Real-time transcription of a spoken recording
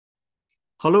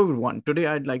Hello, everyone. Today,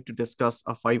 I'd like to discuss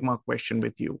a 5-mark question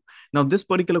with you. Now, this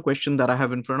particular question that I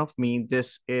have in front of me,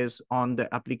 this is on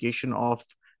the application of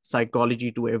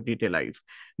psychology to everyday life.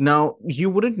 Now, you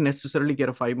wouldn't necessarily get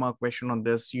a 5-mark question on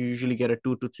this. You usually get a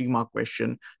 2 to 3 mark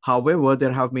question. However,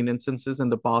 there have been instances in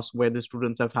the past where the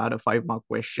students have had a 5-mark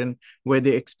question where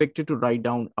they expected to write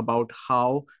down about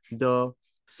how the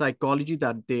psychology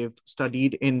that they've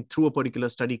studied in through a particular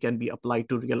study can be applied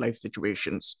to real life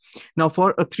situations. Now,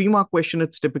 for a 3-mark question,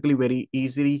 it's typically very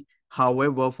easy.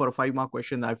 However, for a 5-mark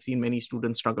question, I've seen many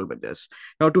students struggle with this.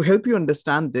 Now, to help you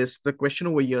understand this, the question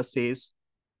over here says,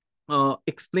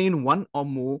 explain one or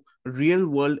more real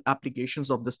world applications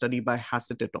of the study by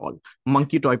Hassett et al.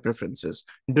 Monkey toy preferences.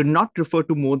 Do not refer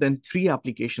to more than 3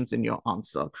 applications in your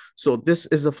answer. So this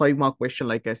is a 5-mark question,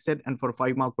 like I said, and for a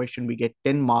 5-mark question, we get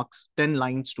 10 marks, 10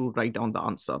 lines to write down the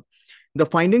answer. The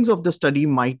findings of the study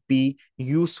might be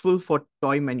useful for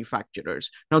toy manufacturers.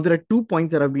 Now, there are 2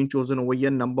 points that have been chosen over here.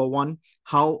 Number one,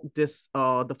 how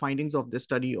the findings of this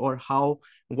study, or how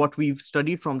what we've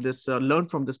studied from this, learned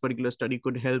from this particular study,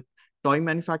 could help toy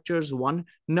manufacturers. One.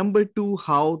 Number two,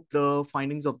 how the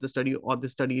findings of the study, or the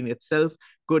study in itself,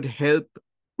 could help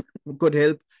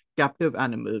captive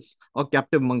animals or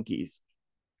captive monkeys.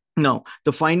 Now,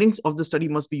 the findings of the study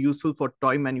must be useful for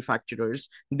toy manufacturers.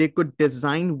 They could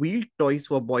design wheeled toys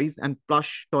for boys and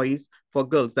plush toys for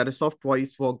girls, that is soft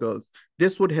toys for girls.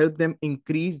 This would help them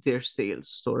increase their sales.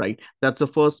 So, right, that's the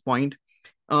first point.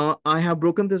 I have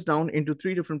broken this down into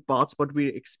 3 different parts, but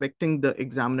we're expecting the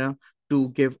examiner to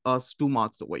give us 2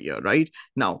 marks over here, right?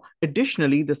 Now,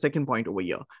 additionally, the second point over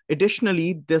here,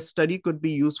 additionally, this study could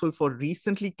be useful for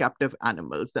recently captive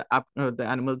animals, the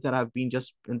animals that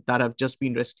have just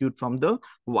been rescued from the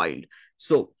wild.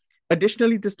 So,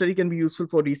 additionally, this study can be useful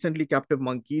for recently captive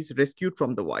monkeys rescued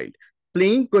from the wild.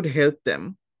 Playing could help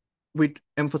them, with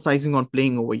emphasizing on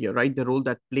playing over here, right? The role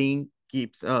that playing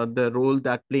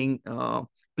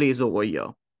plays over here,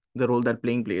 the role that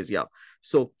playing plays. Yeah.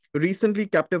 So recently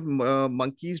captive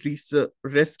monkeys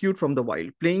rescued from the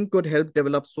wild. Playing could help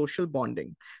develop social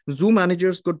bonding. Zoo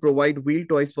managers could provide wheel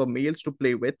toys for males to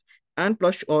play with, and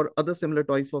plush or other similar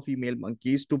toys for female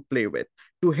monkeys to play with,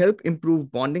 to help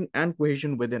improve bonding and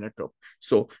cohesion within a troop.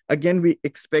 So again, we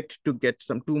expect to get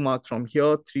some 2 marks from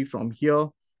here, 3 from here,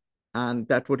 and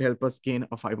that would help us gain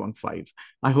a 5 on 5.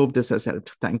 I hope this has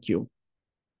helped. Thank you.